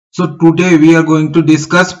So today we are going to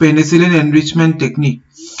discuss penicillin enrichment technique.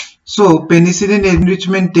 So penicillin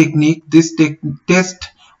enrichment technique, this technique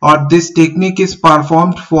is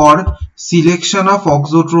performed for selection of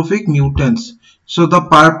auxotrophic mutants. So the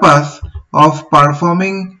purpose of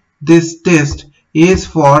performing this test is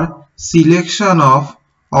for selection of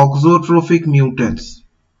auxotrophic mutants,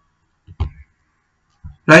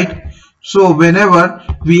 right? So whenever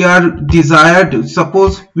we are desired,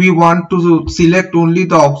 suppose we want to select only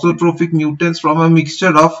the auxotrophic mutants from a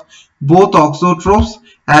mixture of both auxotrophs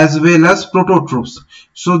as well as prototrophs.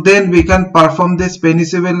 So then we can perform this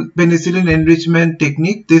penicillin enrichment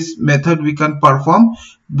technique. This method we can perform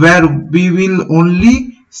where we will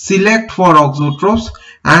only select for auxotrophs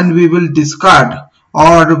and we will discard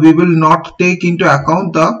or we will not take into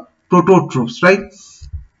account the prototrophs, right?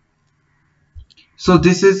 So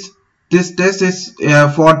this test is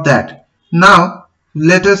for that. Now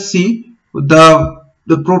let us see the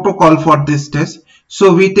protocol for this test.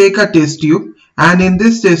 So we take a test tube, and in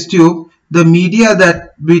this test tube the media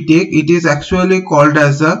that we take, it is actually called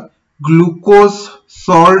as a glucose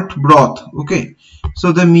salt broth. Okay,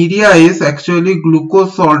 so the media is actually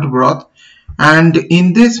glucose salt broth, and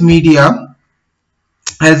in this media,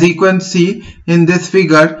 as you can see in this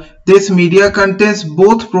figure, this media contains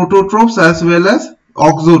both prototrophs as well as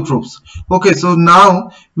auxotrophs. Okay, so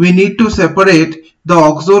now we need to separate the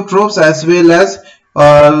auxotrophs as well as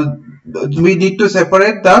we need to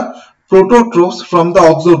separate the prototrophs from the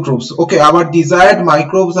auxotrophs. Okay, our desired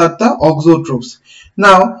microbes are the auxotrophs.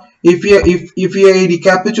 Now if we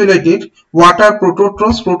recapitulate it, what are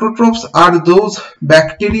prototrophs? Prototrophs are those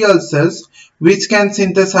bacterial cells which can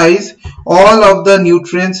synthesize all of the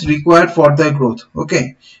nutrients required for their growth.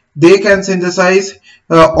 Okay, they can synthesize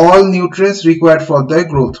all nutrients required for their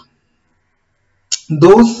growth.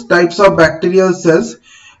 Those types of bacterial cells,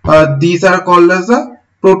 these are called as the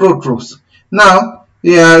prototrophs. Now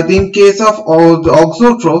in case of all the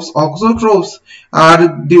auxotrophs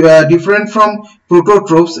are different from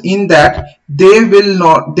prototrophs in that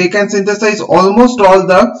they can synthesize almost all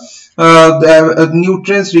the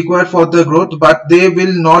nutrients required for the growth, but they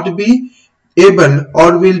will not be able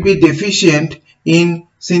or will be deficient in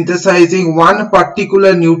synthesizing one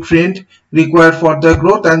particular nutrient required for the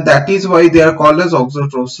growth, and that is why they are called as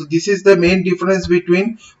auxotrophs. So this is the main difference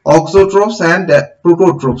between auxotrophs and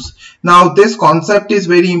prototrophs. Now this concept is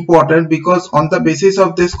very important because on the basis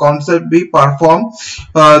of this concept we perform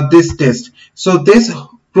this test. So this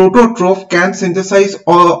prototroph can synthesize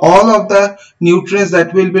all of the nutrients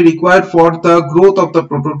that will be required for the growth of the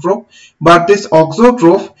prototroph, but this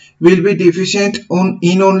auxotroph will be deficient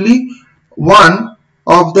in only one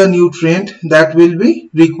of the nutrient that will be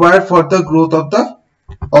required for the growth of the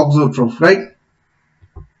auxotroph, right?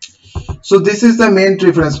 So this is the main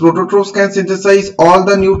difference. Prototrophs can synthesize all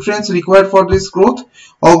the nutrients required for this growth.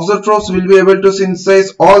 Auxotrophs will be able to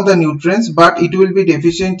synthesize all the nutrients, but it will be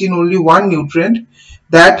deficient in only one nutrient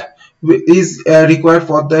that is required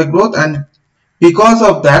for the growth, and because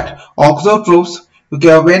of that, auxotrophs,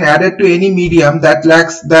 okay, when added to any medium that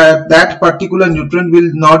lacks that particular nutrient,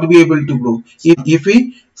 will not be able to grow. If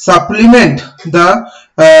we supplement the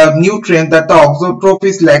nutrient that the auxotroph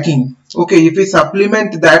is lacking, okay, if we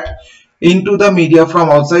supplement that into the media from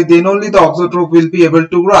outside, then only the auxotroph will be able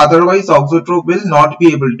to grow, otherwise auxotroph will not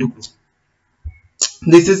be able to grow.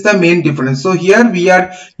 This is the main difference. So here we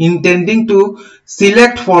are intending to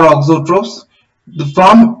select for auxotrophs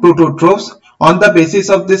from prototrophs on the basis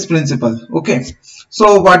of this principle. Okay,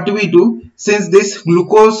 so what do we do? Since this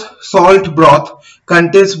glucose salt broth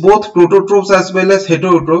contains both prototrophs as well as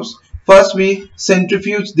heterotrophs, first we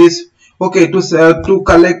centrifuge this, okay, to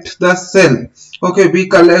collect the cell. Okay, we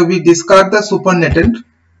discard the supernatant.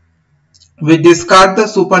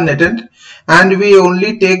 And we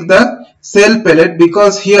only take the cell pellet,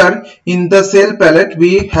 because here in the cell pellet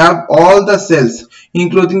we have all the cells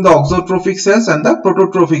including the auxotrophic cells and the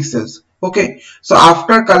prototrophic cells. Okay, so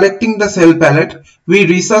after collecting the cell pellet, we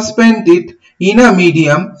resuspend it in a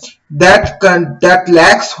medium that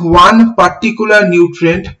lacks one particular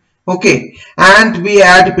nutrient. Okay, and we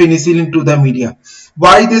add penicillin to the media.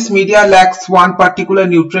 Why this media lacks one particular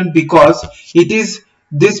nutrient? Because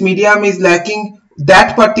this medium is lacking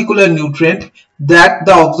that particular nutrient that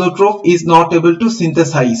the auxotroph is not able to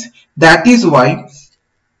synthesize. That is why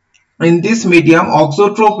in this medium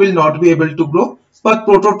auxotroph will not be able to grow, but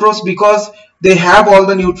prototrophs, because they have all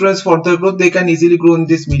the nutrients for their growth, they can easily grow in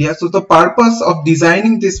this media. So the purpose of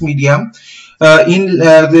designing this medium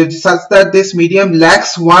such that this medium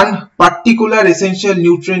lacks one particular essential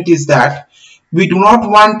nutrient is that we do not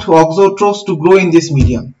want auxotrophs to grow in this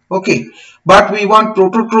medium. Okay, but we want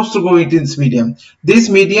prototrophs to grow in this medium. This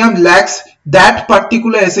medium lacks that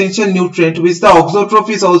particular essential nutrient which the auxotroph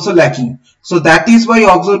is also lacking. So that is why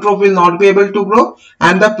auxotroph will not be able to grow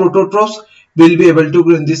and the prototrophs will be able to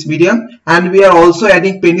grow in this medium, and we are also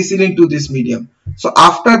adding penicillin to this medium. So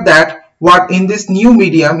after that, what in this new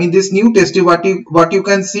medium, in this new test tube, what you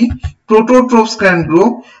can see, prototrophs can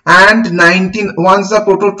grow, and once the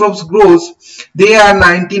prototrophs grows, they are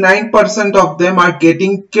 99% of them are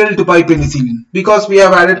getting killed by penicillin, because we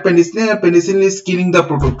have added penicillin and penicillin is killing the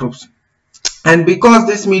prototrophs. And because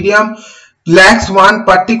this medium lacks one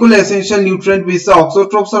particular essential nutrient which the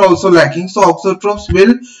auxotrophs are also lacking, so auxotrophs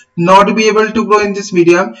will not be able to grow in this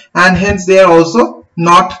medium, and hence they are also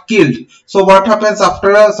not killed. So what happens,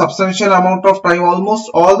 after a substantial amount of time, almost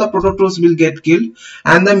all the prototrophs will get killed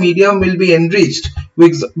and the medium will be enriched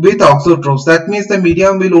with auxotrophs. That means the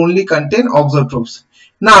medium will only contain auxotrophs.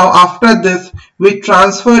 Now after this, we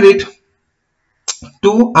transfer it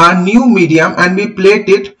to a new medium and we plate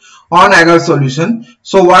it on agar solution.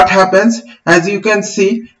 So what happens, as you can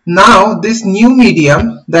see, now this new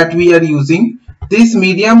medium that we are using, this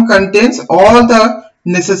medium contains all the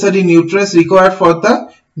necessary nutrients required for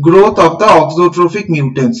the growth of the auxotrophic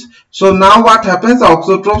mutants. So now what happens,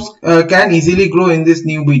 auxotrophs can easily grow in this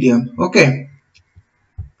new medium. Okay,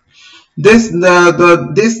 this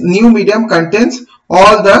new medium contains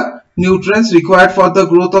all the nutrients required for the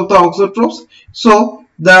growth of the auxotrophs, so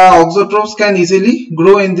the auxotrophs can easily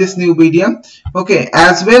grow in this new medium. Okay,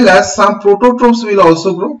 as well as some prototrophs will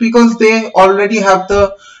also grow because they already have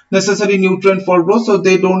the necessary nutrient for growth, so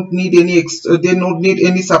they don't need any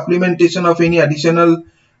supplementation of any additional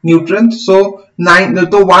nutrient. So the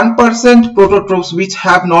 1% prototrophs which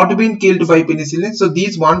have not been killed by penicillin, so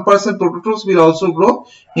these 1% prototrophs will also grow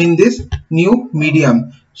in this new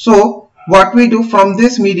medium. So what we do, from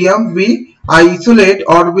this medium we isolate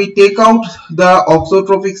or we take out the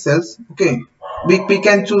auxotrophic cells. Okay, we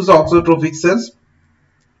can choose auxotrophic cells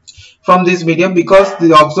from this medium because the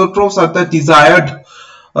auxotrophs are the desired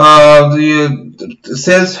the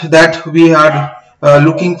cells that we are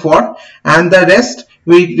looking for, and the rest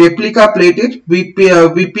we replica plate it. We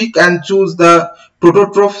pick and choose the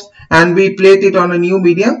prototrophs and we plate it on a new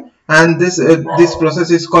medium, and this process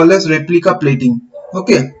is called as replica plating.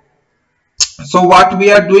 Okay, so what we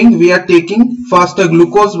are doing, we are taking first a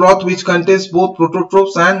glucose broth which contains both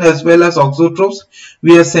prototrophs and as well as auxotrophs.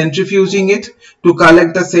 We are centrifuging it to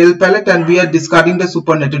collect the cell pellet, and we are discarding the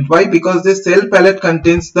supernatant. Why? Because this cell pellet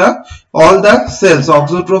contains all the cells,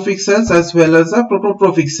 auxotrophic cells as well as the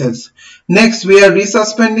prototrophic cells. Next, we are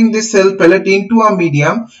resuspending this cell pellet into a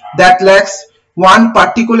medium that lacks one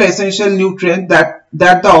particular essential nutrient that the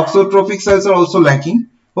auxotrophic cells are also lacking.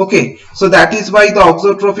 Okay, so that is why the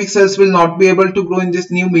auxotrophic cells will not be able to grow in this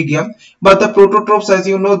new medium, but the prototrophs, as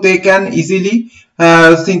you know, they can easily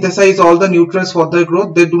synthesize all the nutrients for their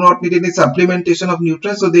growth. They do not need any supplementation of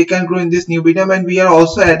nutrients, so they can grow in this new medium. And we are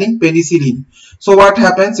also adding penicillin. So what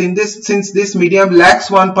happens in this, since this medium lacks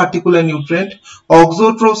one particular nutrient,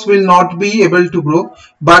 auxotrophs will not be able to grow,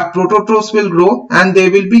 but prototrophs will grow and they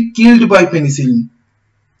will be killed by penicillin.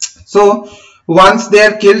 So once they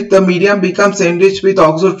are killed, the medium becomes enriched with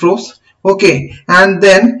auxotrophs. Okay, and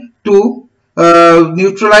then to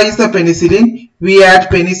neutralize the penicillin, we add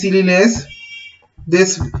penicillinase.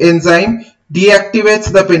 This enzyme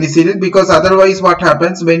deactivates the penicillin, because otherwise what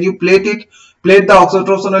happens, when you plate the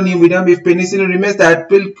auxotrophs on a new medium, if penicillin remains, that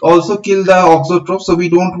will also kill the auxotrophs, so we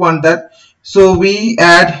don't want that. So we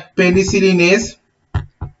add penicillinase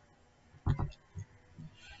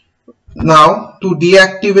now to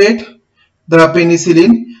deactivate the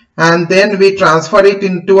penicillin, and then we transfer it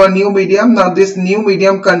into a new medium. Now this new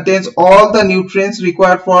medium contains all the nutrients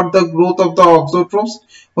required for the growth of the auxotrophs.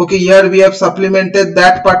 Okay, here we have supplemented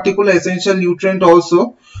that particular essential nutrient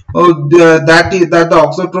also, that the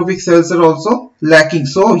auxotrophic cells are also lacking.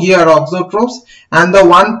 So here auxotrophs and the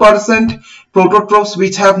 1% prototrophs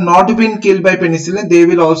which have not been killed by penicillin, they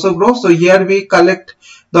will also grow. So here we collect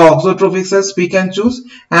the auxotrophic cells, we can choose,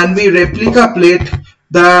 and we replica plate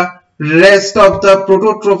the rest of the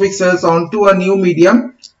prototrophic cells onto a new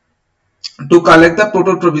medium to collect the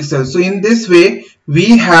prototrophic cells. So in this way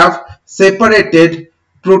we have separated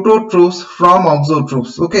prototrophs from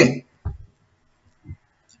auxotrophs. Okay,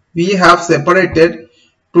 we have separated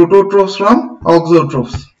prototrophs from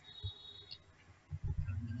auxotrophs.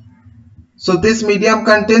 So this medium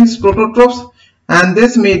contains prototrophs, and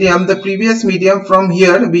this medium, the previous medium, from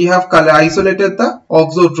here we have isolated the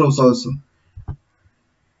auxotrophs also.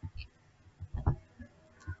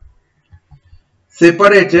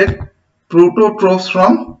 Separated prototrophs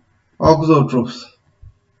from auxotrophs.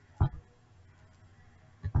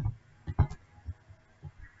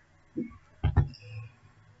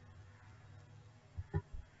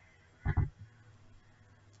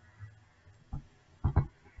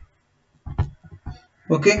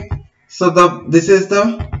 Okay, so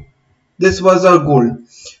this was our goal.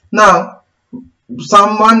 Now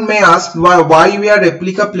someone may ask why we are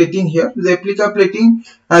replica plating here. Replica plating,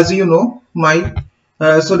 as you know,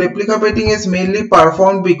 so replica plating is mainly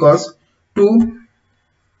performed because to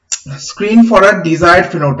screen for a desired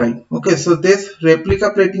phenotype. Okay, so this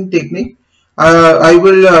replica plating technique, I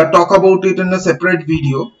will talk about it in a separate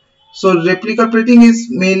video. So replica plating is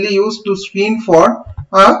mainly used to screen for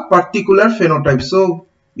a particular phenotype. So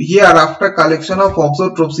here, after collection of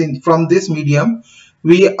auxotropes from this medium,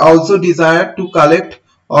 we also desire to collect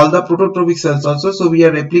all the prototrophic cells also. So we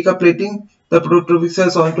are replica plating the prototrophic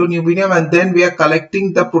cells onto new medium, and then we are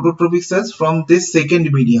collecting the prototrophic cells from this second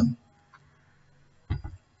medium.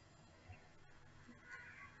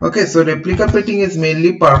 Okay, so replica plating is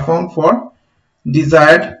mainly performed for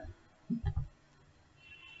desired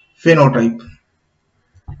phenotype.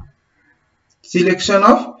 Selection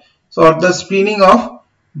of, or the screening of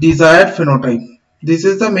desired phenotype. This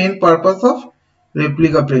is the main purpose of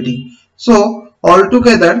replica plating. So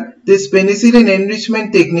altogether, this penicillin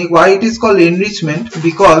enrichment technique, why it is called enrichment?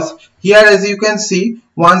 Because here, as you can see,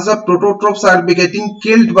 once the prototropes are getting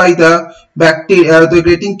killed by the bacteria, they're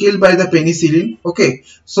getting killed by the penicillin. Okay,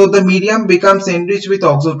 so the medium becomes enriched with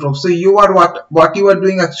auxotropes. So you are what you are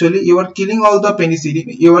doing actually, you are killing all the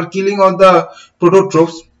penicillin, you are killing all the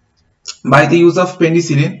prototropes by the use of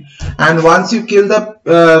penicillin, and once you kill the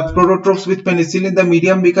prototropes with penicillin, the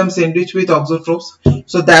medium becomes enriched with auxotropes.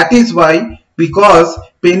 So that is why, because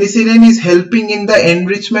penicillin is helping in the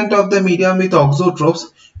enrichment of the medium with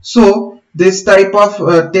auxotropes, so this type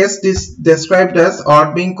of test is described as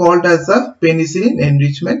or being called as the penicillin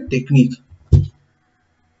enrichment technique.